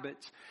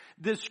inhabits,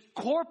 this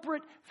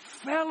corporate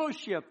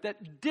fellowship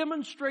that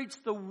demonstrates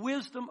the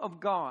wisdom of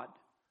God,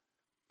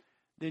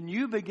 then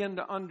you begin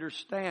to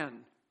understand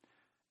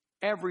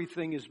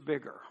everything is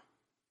bigger.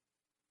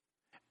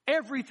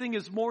 Everything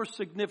is more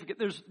significant.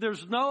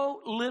 There's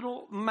no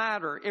little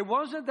matter. It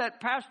wasn't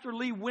that Pastor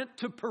Lee went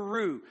to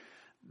Peru.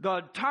 The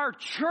entire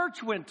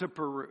church went to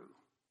Peru.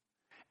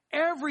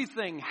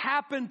 Everything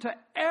happened to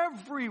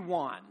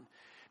everyone.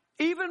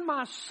 Even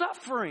my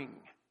suffering.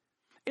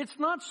 It's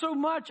not so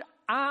much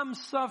I'm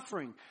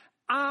suffering.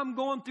 I'm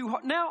going through.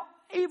 Now,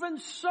 even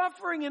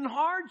suffering and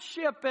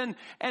hardship and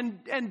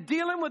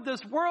dealing with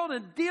this world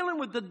and dealing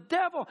with the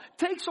devil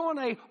takes on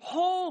a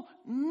whole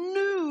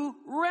new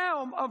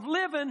realm of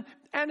living,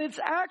 and it's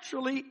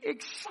actually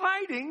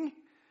exciting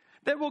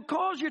that will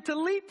cause you to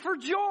leap for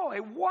joy.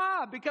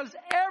 Why? Because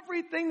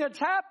everything that's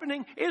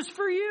happening is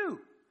for you.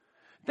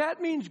 That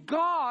means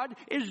God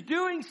is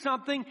doing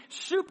something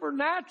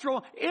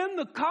supernatural in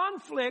the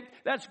conflict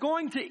that's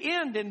going to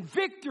end in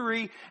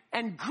victory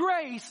and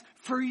grace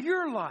for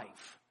your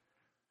life.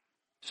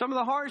 Some of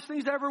the hardest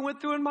things I ever went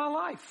through in my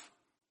life.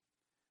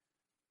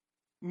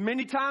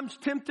 Many times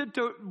tempted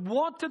to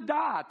want to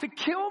die, to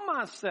kill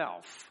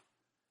myself.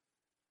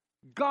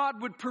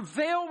 God would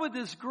prevail with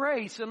His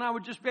grace, and I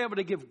would just be able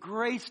to give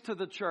grace to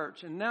the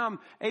church. And now I'm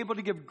able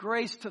to give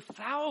grace to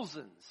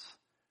thousands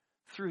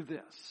through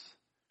this.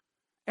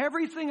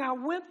 Everything I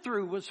went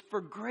through was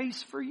for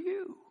grace for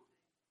you.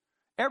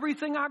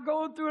 Everything I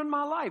go through in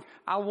my life,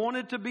 I want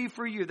it to be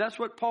for you. That's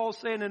what Paul's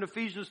saying in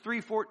Ephesians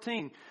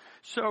 3:14.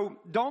 So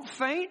don't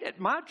faint at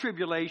my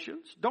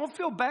tribulations. Don't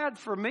feel bad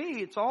for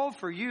me. It's all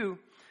for you,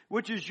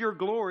 which is your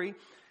glory.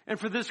 And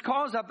for this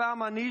cause I bow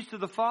my knees to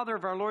the Father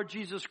of our Lord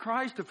Jesus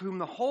Christ, of whom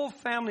the whole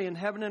family in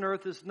heaven and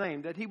earth is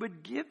named, that He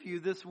would give you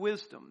this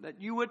wisdom, that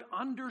you would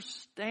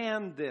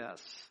understand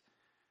this.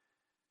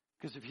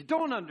 Because if you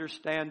don't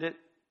understand it,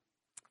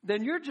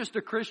 then you're just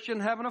a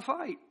Christian having a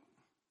fight.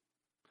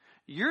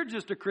 You're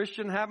just a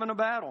Christian having a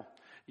battle.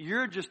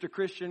 You're just a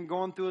Christian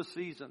going through a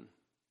season.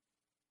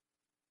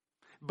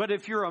 But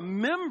if you're a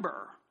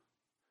member,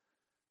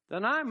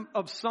 then I'm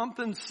of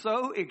something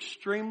so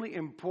extremely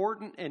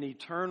important and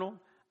eternal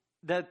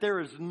that there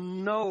is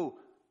no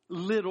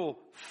little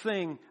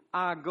thing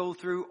I go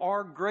through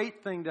or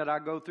great thing that I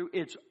go through.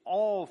 It's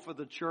all for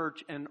the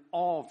church and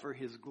all for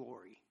His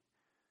glory.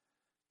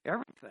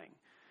 Everything.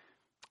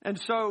 And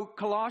so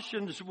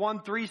Colossians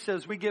 1:3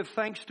 says, we give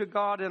thanks to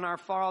God and our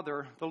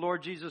Father, the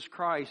Lord Jesus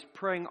Christ,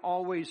 praying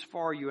always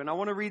for you. And I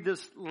want to read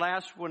this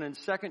last one in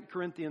 2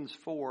 Corinthians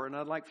 4, and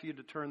I'd like for you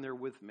to turn there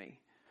with me.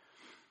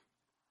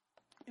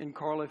 And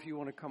Carla, if you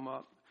want to come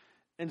up.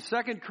 In 2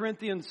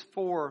 Corinthians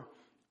 4,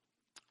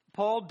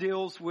 Paul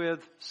deals with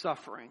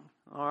suffering,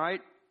 all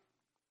right?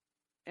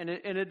 And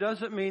it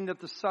doesn't mean that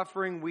the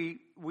suffering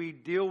we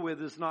deal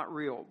with is not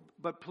real.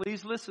 But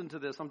please listen to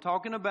this. I'm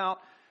talking about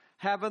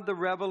having the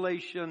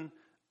revelation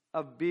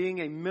of being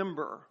a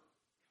member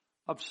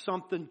of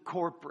something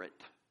corporate.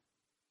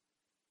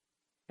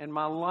 And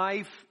my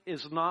life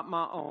is not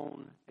my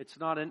own. It's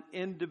not an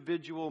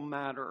individual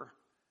matter,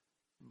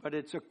 but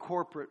it's a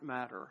corporate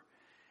matter.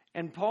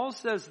 And Paul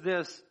says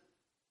this,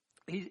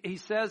 he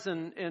says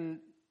in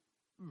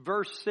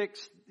verse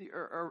 6,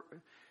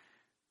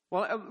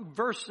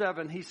 verse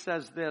 7, he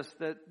says this,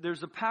 that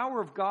there's a power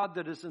of God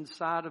that is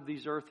inside of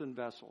these earthen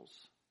vessels.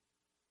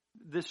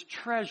 This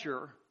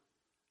treasure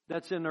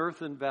that's in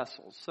earthen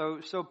vessels.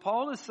 So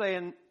Paul is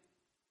saying,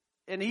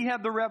 and he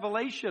had the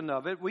revelation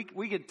of it.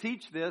 We could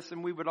teach this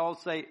and we would all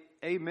say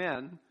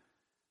amen.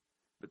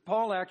 But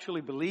Paul actually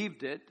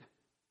believed it.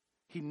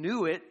 He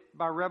knew it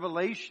by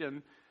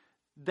revelation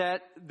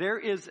that there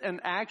is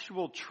an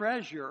actual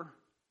treasure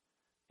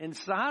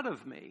inside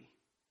of me,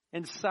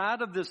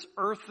 inside of this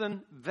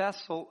earthen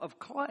vessel of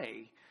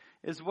clay,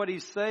 is what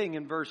he's saying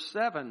in verse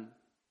 7.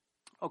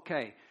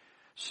 Okay,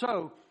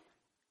 so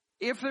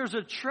if there's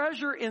a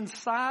treasure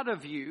inside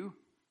of you,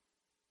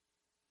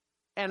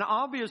 and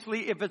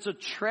obviously if it's a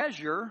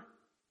treasure,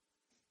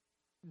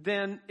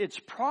 then it's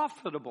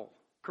profitable,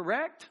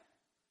 correct?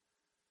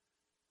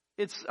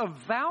 It's of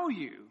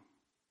value,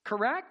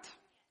 correct?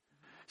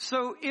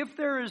 So if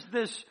there is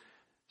this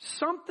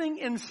something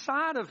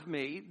inside of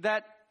me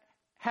that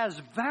has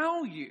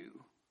value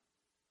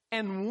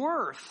and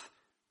worth,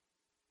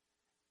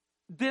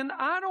 then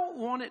I don't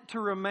want it to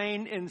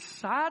remain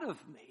inside of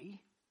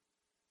me.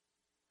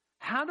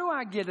 How do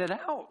I get it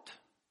out?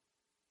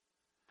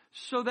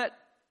 So that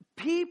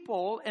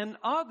people and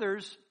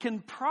others can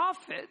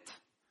profit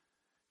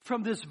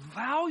from this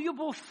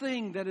valuable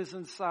thing that is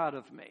inside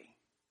of me.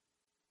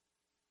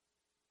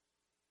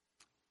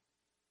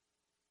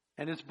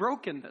 And it's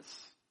brokenness.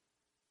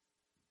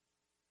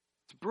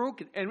 It's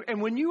broken.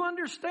 And when you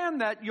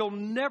understand that, you'll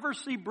never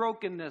see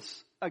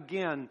brokenness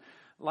again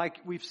like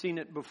we've seen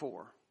it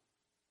before.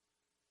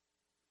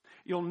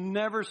 You'll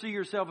never see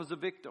yourself as a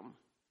victim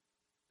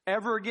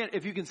ever again.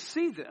 If you can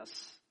see this,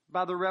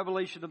 by the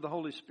revelation of the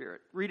Holy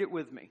Spirit. Read it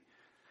with me.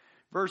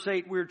 Verse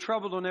 8, we are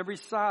troubled on every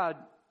side,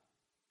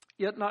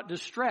 yet not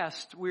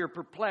distressed. We are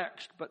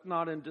perplexed, but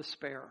not in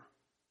despair.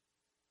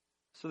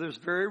 So there's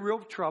very real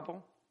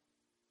trouble.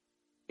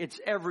 It's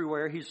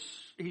everywhere.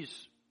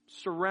 He's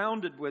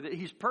surrounded with it.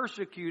 He's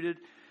persecuted,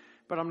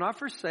 but I'm not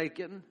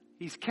forsaken.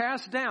 He's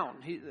cast down.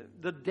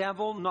 The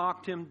devil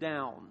knocked him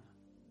down.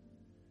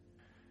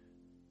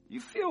 You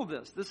feel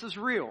this. This is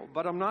real,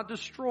 but I'm not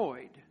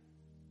destroyed.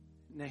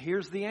 Now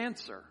here's the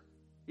answer.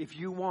 If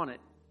you want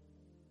it.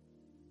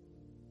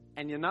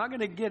 And you're not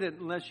going to get it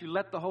unless you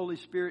let the Holy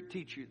Spirit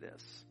teach you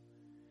this.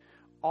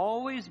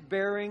 Always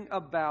bearing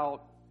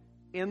about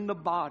in the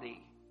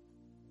body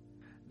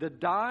the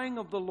dying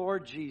of the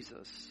Lord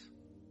Jesus,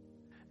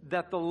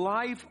 that the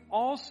life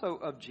also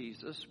of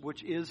Jesus,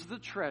 which is the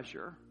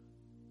treasure,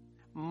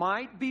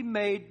 might be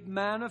made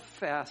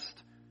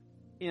manifest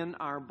in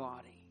our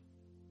body.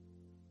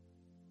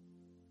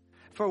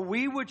 For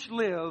we which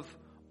live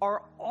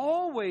are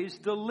always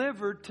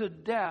delivered to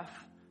death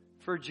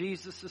for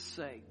Jesus'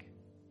 sake.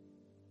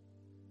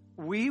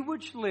 We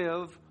which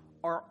live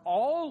are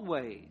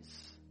always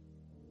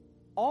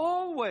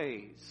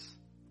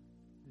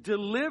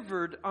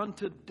delivered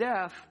unto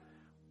death.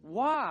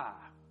 Why?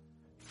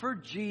 For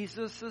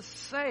Jesus'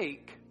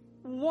 sake.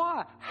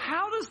 Why?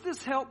 How does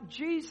this help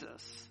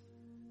Jesus?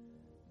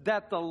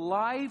 That the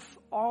life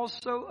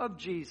also of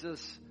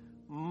Jesus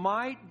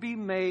might be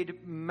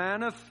made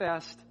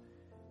manifest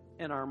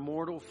in our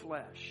mortal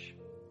flesh.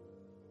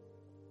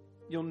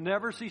 You'll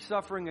never see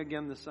suffering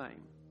again the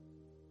same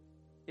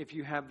if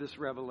you have this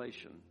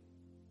revelation.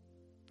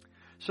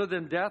 So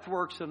then death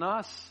works in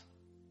us,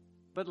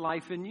 but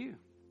life in you.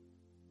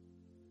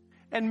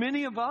 And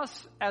many of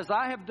us, as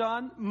I have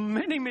done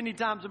many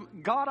times,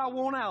 God, I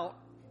want out.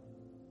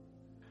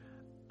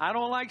 I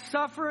don't like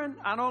suffering.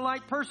 I don't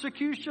like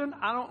persecution.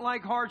 I don't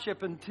like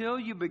hardship until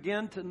you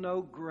begin to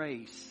know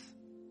grace.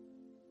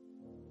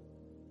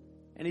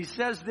 And he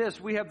says this,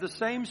 we have the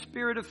same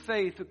spirit of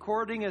faith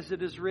according as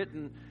it is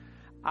written,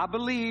 I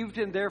believed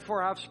and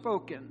therefore I've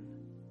spoken,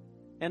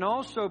 and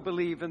also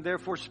believe and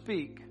therefore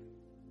speak,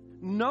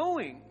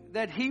 knowing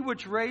that he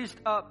which raised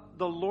up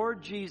the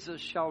Lord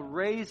Jesus shall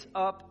raise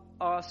up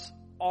us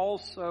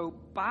also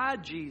by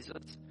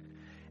Jesus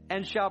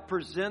and shall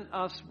present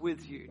us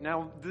with you.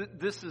 Now,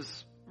 this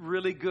is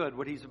really good,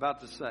 what he's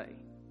about to say.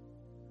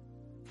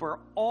 For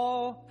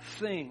all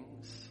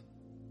things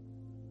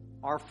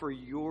are for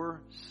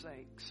your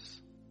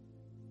sakes.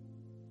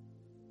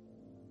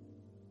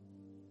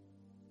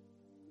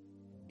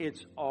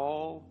 It's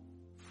all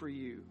for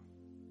you.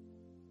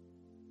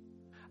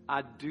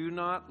 I do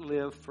not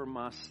live for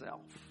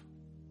myself.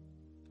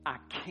 I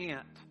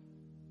can't.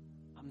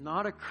 I'm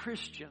not a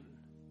Christian.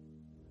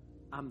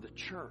 I'm the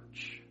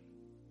church.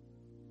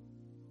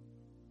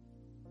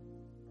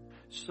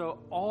 So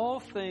all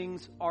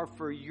things are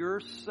for your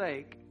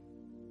sake.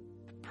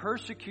 The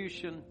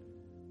persecution,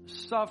 the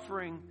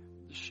suffering,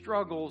 the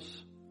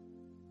struggles,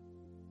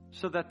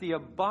 so that the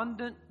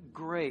abundant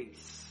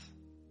grace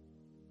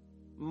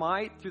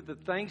might, through the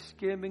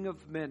thanksgiving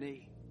of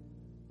many,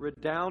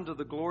 redound to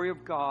the glory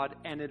of God.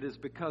 And it is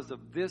because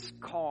of this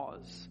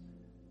cause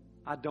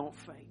I don't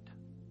faint.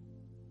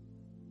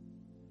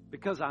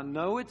 Because I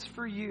know it's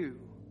for you,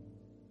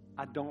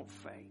 I don't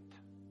faint.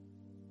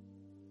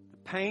 The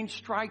pain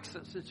strikes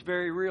us. It's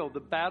very real.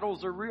 The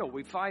battles are real.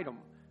 We fight them.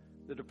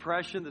 The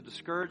depression, the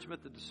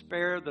discouragement, the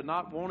despair, the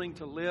not wanting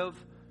to live.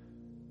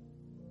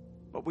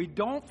 But we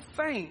don't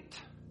faint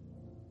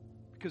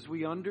because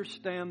we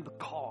understand the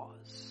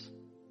cause.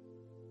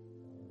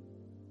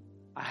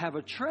 I have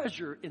a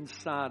treasure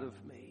inside of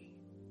me.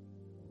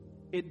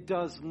 It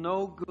does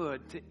no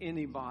good to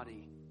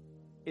anybody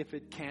if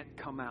it can't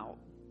come out.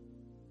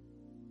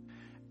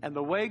 And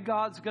the way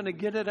God's going to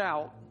get it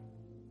out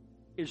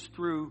is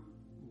through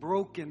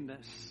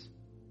brokenness.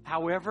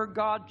 However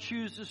God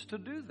chooses to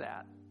do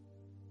that.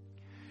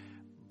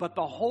 But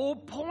the whole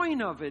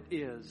point of it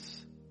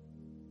is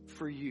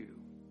for you,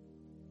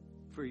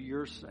 for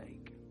your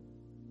sake,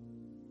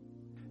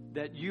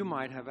 that you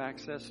might have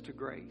access to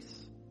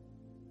grace.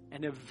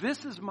 And if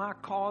this is my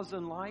cause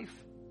in life,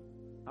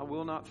 I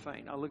will not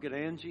faint. I look at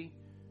Angie.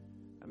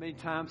 How many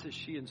times has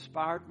she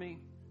inspired me?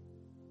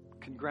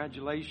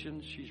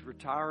 Congratulations, she's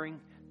retiring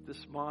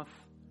this month.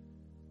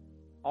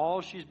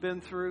 All she's been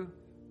through,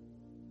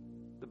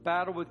 the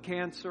battle with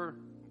cancer,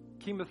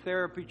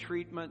 chemotherapy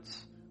treatments,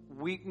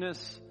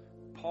 weakness,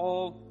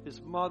 Paul,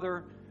 his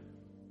mother,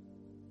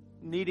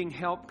 needing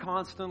help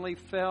constantly,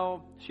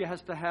 fell. She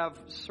has to have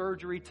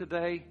surgery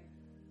today.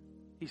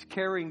 He's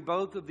carrying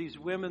both of these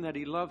women that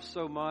he loves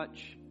so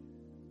much.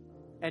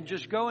 And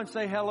just go and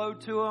say hello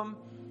to them,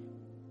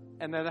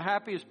 and they're the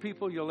happiest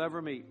people you'll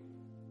ever meet.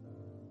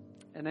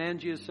 And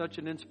Angie is such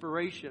an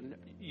inspiration.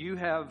 You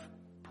have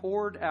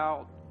poured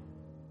out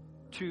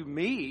to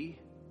me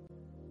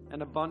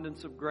an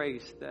abundance of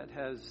grace that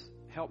has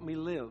helped me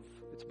live.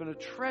 It's been a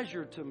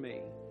treasure to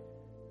me.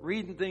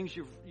 Reading things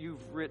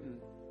you've written,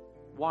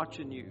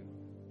 watching you,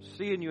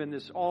 seeing you in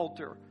this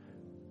altar.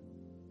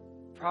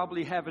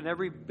 probably having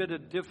every bit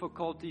of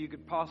difficulty you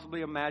could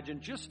possibly imagine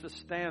just to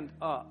stand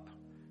up.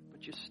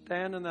 But you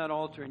stand in that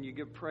altar and you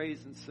give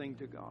praise and sing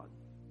to God.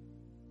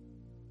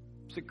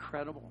 It's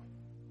incredible.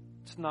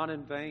 It's not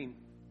in vain.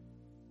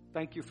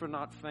 Thank you for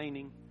not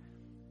fainting.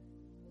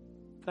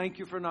 Thank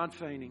you for not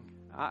fainting.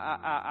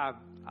 I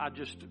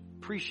just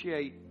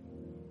appreciate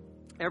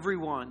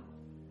everyone.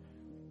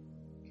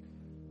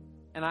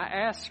 And I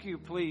ask you,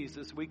 please,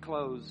 as we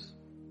close,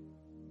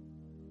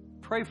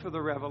 pray for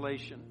the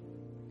revelation.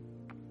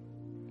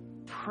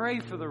 Pray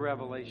for the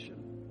revelation.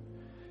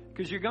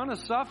 Because you're going to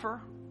suffer,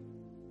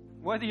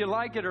 whether you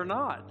like it or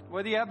not,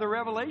 whether you have the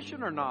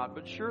revelation or not,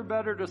 but sure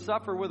better to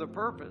suffer with a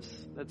purpose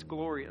that's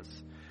glorious.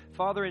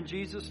 Father, in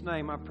Jesus'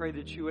 name, I pray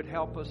that you would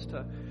help us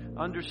to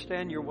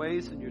understand your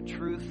ways and your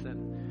truth,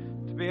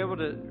 and to be able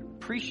to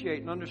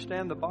appreciate and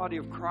understand the body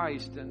of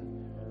Christ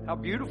and how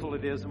beautiful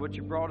it is and what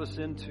you brought us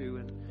into,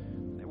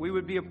 and that we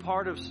would be a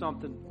part of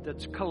something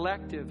that's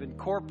collective and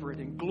corporate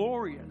and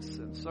glorious.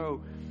 And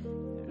so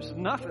there's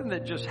nothing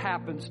that just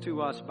happens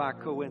to us by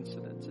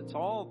coincidence. It's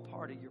all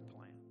part of your